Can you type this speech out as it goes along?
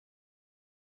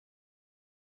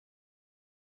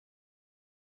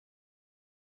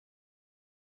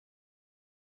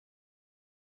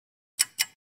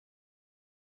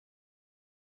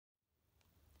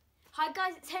Hi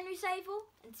guys, it's Henry Saville,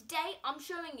 and today I'm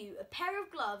showing you a pair of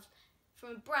gloves from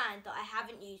a brand that I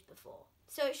haven't used before.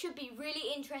 So it should be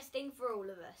really interesting for all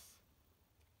of us.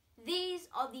 These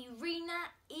are the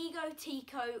Rinat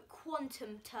Egotiko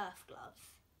Quantum Turf gloves.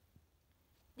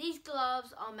 These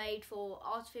gloves are made for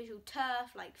artificial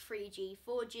turf like 3G,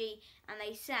 4G, and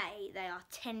they say they are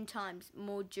 10 times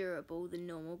more durable than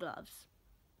normal gloves.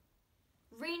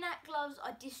 Rinat gloves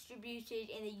are distributed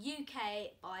in the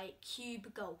UK by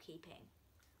Cube Goalkeeping.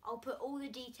 I'll put all the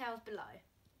details below.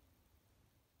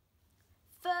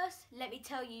 First, let me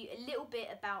tell you a little bit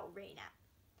about Rinat.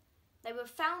 They were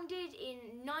founded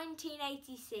in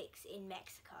 1986 in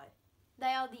Mexico.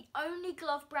 They are the only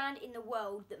glove brand in the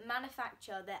world that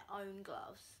manufacture their own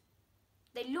gloves.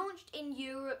 They launched in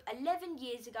Europe 11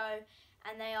 years ago,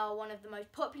 and they are one of the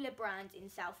most popular brands in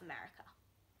South America.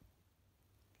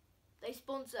 They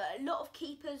sponsor a lot of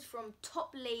keepers from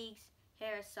top leagues.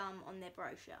 Here are some on their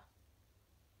brochure.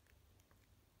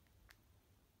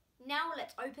 Now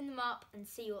let's open them up and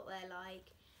see what they're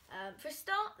like. For a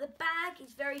start, the bag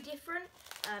is very different.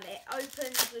 It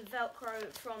opens with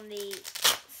Velcro from the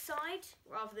side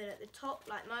rather than at the top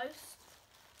like most.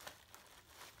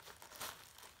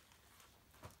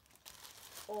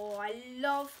 Oh, I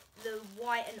love the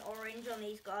white and orange on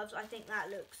these gloves. I think that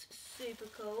looks super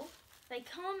cool. They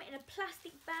come in a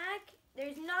plastic bag. There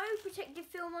is no protective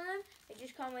film on them. They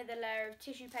just come with a layer of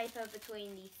tissue paper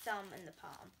between the thumb and the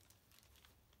palm.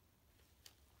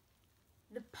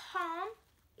 The palm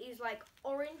is like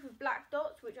orange with black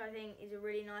dots, which I think is a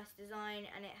really nice design,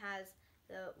 and it has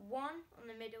the one on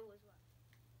the middle as well.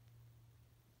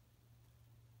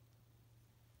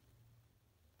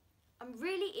 I'm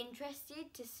really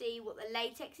interested to see what the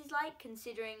latex is like,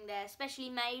 considering they're specially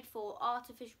made for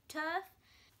artificial turf.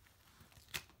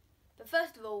 But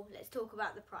first of all, let's talk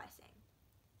about the pricing.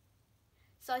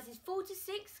 Sizes 4 to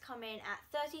 6 come in at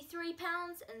 £33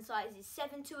 and sizes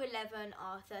 7 to 11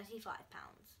 are £35.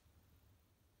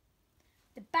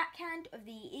 The backhand of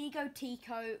the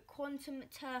Egotiko Quantum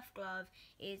Turf glove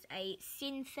is a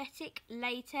synthetic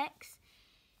latex.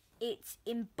 It's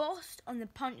embossed on the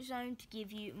punch zone to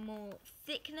give you more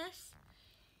thickness.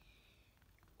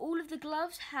 All of the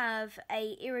gloves have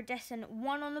a iridescent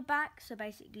one on the back, so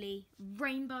basically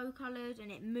rainbow coloured,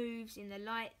 and it moves in the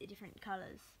light, the different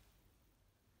colours.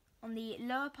 On the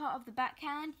lower part of the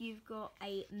backhand, you've got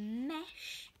a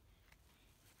mesh.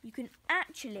 You can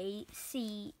actually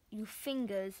see your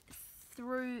fingers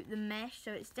through the mesh,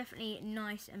 so it's definitely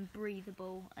nice and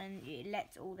breathable, and it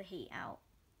lets all the heat out.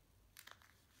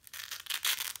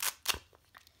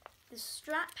 The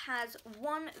strap has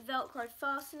one Velcro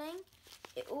fastening.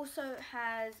 It also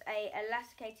has a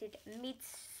elasticated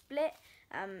mid-split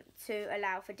to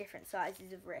allow for different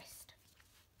sizes of wrist.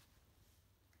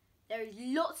 There is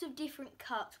lots of different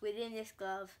cuts within this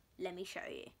glove. Let me show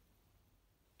you.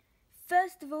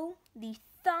 First of all, the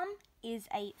thumb is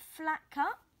a flat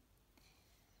cut.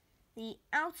 The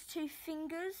outer two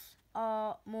fingers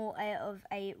are more of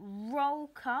a roll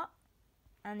cut,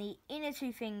 and the inner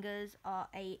two fingers are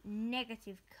a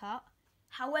negative cut.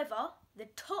 However, the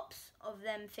tops of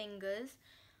them fingers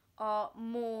are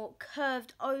more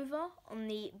curved over. On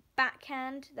the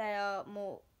backhand, they are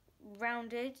more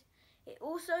rounded. It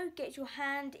also gets your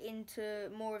hand into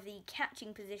more of the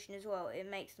catching position as well. It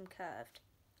makes them curved.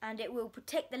 And it will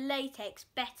protect the latex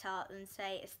better than,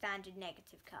 say, a standard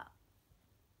negative cut.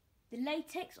 The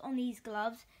latex on these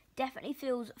gloves definitely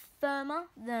feels firmer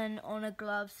than on a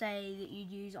glove, say, that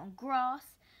you'd use on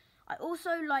grass. I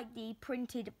also like the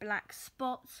printed black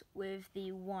spots with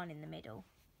the one in the middle.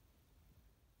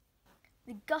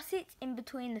 The gussets in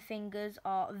between the fingers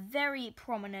are very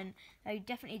prominent. They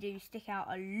definitely do stick out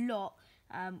a lot,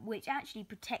 which actually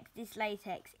protects this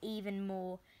latex even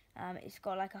more. It's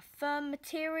got like a firm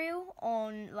material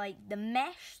on like the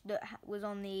mesh that was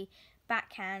on the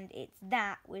backhand. It's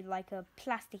that with like a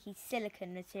plasticky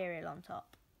silicone material on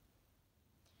top.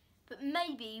 But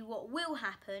maybe what will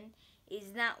happen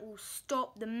is that will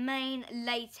stop the main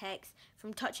latex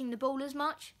from touching the ball as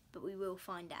much, but we will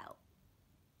find out.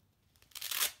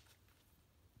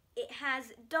 It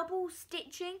has double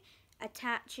stitching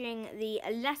attaching the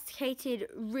elasticated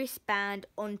wristband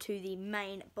onto the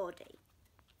main body.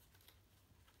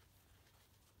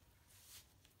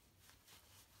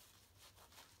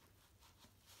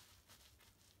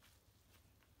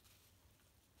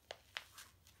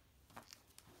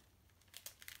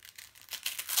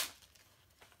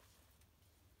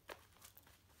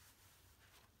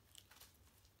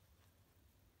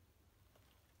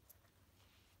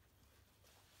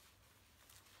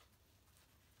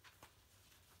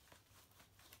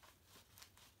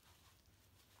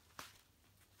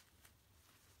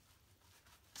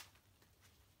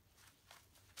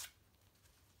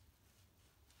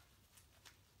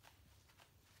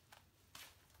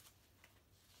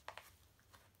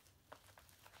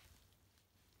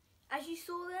 As you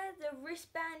saw there, the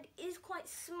wristband is quite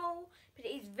small, but it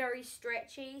is very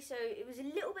stretchy, so it was a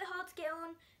little bit hard to get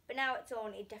on, but now it's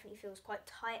on, it definitely feels quite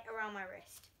tight around my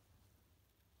wrist.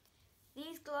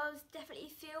 These gloves definitely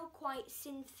feel quite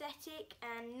synthetic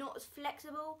and not as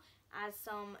flexible as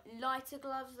some lighter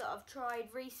gloves that I've tried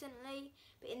recently,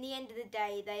 but in the end of the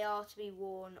day, they are to be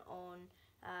worn on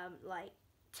like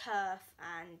turf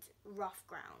and rough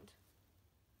ground.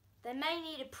 They may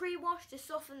need a pre-wash to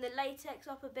soften the latex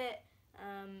up a bit,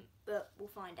 but we'll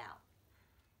find out.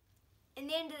 In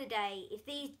the end of the day, if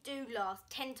these do last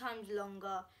 10 times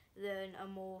longer than a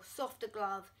more softer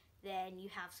glove, then you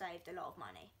have saved a lot of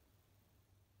money.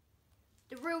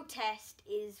 The real test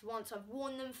is once I've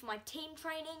worn them for my team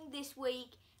training this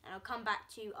week, and I'll come back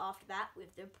to you after that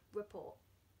with the report.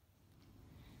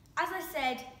 As I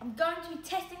said, I'm going to be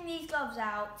testing these gloves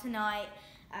out tonight.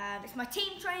 It's my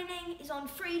team training, it's on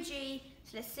 3G,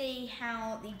 so let's see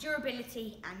how the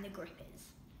durability and the grip is.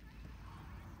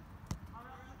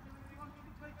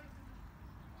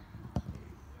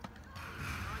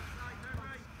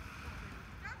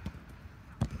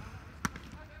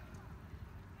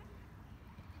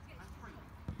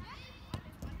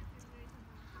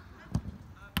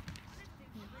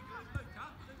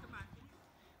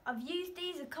 I've used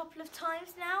these a couple of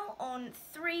times now on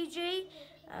 3G.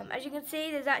 As you can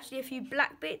see, there's actually a few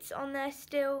black bits on there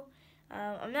still.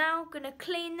 I'm now going to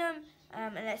clean them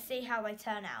and let's see how they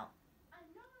turn out.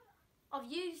 I've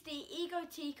used the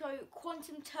Egotiko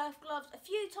Quantum Turf gloves a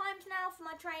few times now for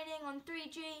my training on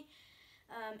 3G.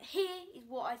 Here is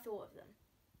what I thought of them.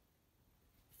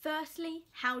 Firstly,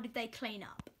 how did they clean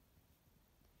up?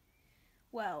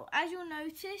 Well, as you'll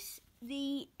notice,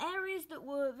 the areas that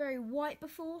were very white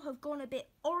before have gone a bit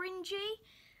orangey,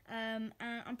 and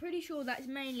I'm pretty sure that's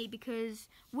mainly because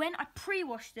when I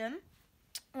pre-washed them,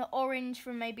 the orange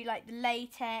from maybe like the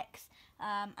latex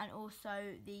and also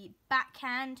the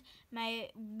backhand may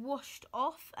washed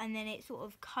off and then it sort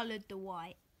of coloured the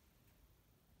white.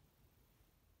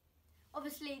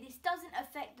 Obviously this doesn't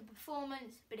affect the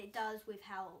performance, but it does with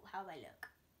how they look.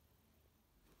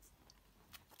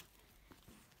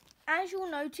 As you'll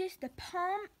notice, the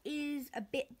palm is a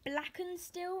bit blackened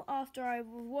still after I've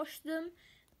washed them,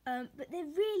 but there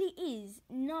really is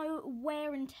no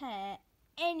wear and tear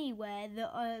anywhere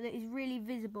that is really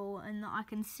visible and that I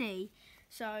can see.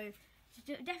 So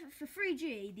for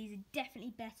 3G, these are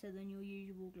definitely better than your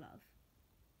usual glove.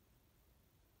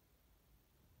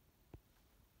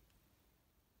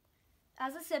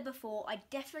 As I said before, I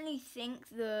definitely think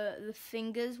the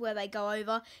fingers where they go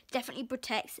over definitely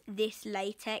protects this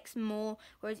latex more.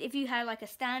 Whereas if you had like a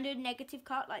standard negative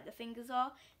cut like the fingers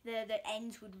are, the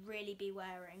ends would really be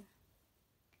wearing.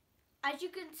 As you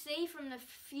can see from the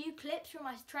few clips from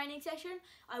my training session,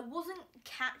 I wasn't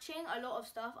catching a lot of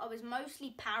stuff. I was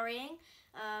mostly parrying,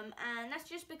 and that's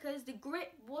just because the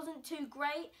grip wasn't too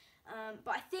great.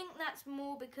 But I think that's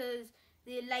more because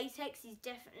the latex is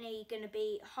definitely going to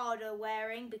be harder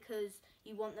wearing because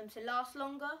you want them to last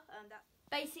longer.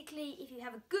 Basically, if you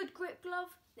have a good grip glove,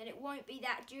 then it won't be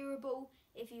that durable.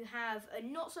 If you have a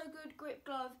not so good grip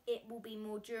glove, it will be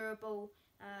more durable.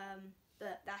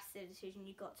 But that's the decision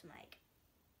you've got to make.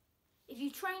 If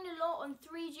you train a lot on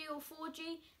 3G or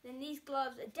 4G, then these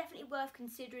gloves are definitely worth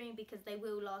considering because they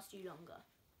will last you longer.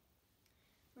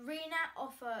 Rinat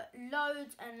offer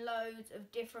loads and loads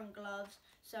of different gloves,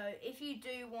 so if you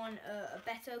do want a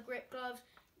better grip glove,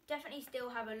 definitely still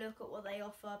have a look at what they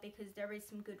offer because there is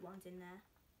some good ones in there.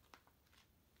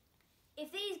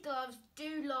 If these gloves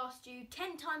do last you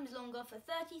 10 times longer for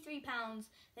 £33,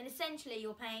 then essentially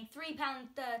you're paying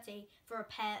 £3.30 for a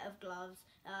pair of gloves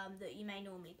that you may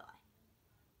normally buy.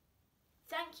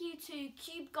 Thank you to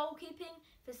Cube Goalkeeping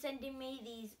for sending me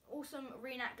these awesome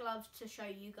Rinat gloves to show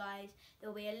you guys. There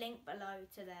will be a link below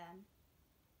to them.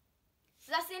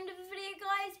 So that's the end of the video,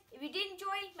 guys. If you did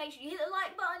enjoy, make sure you hit the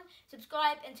like button,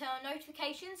 subscribe and turn on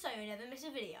notifications so you never miss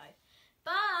a video.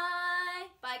 Bye!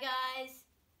 Bye, guys.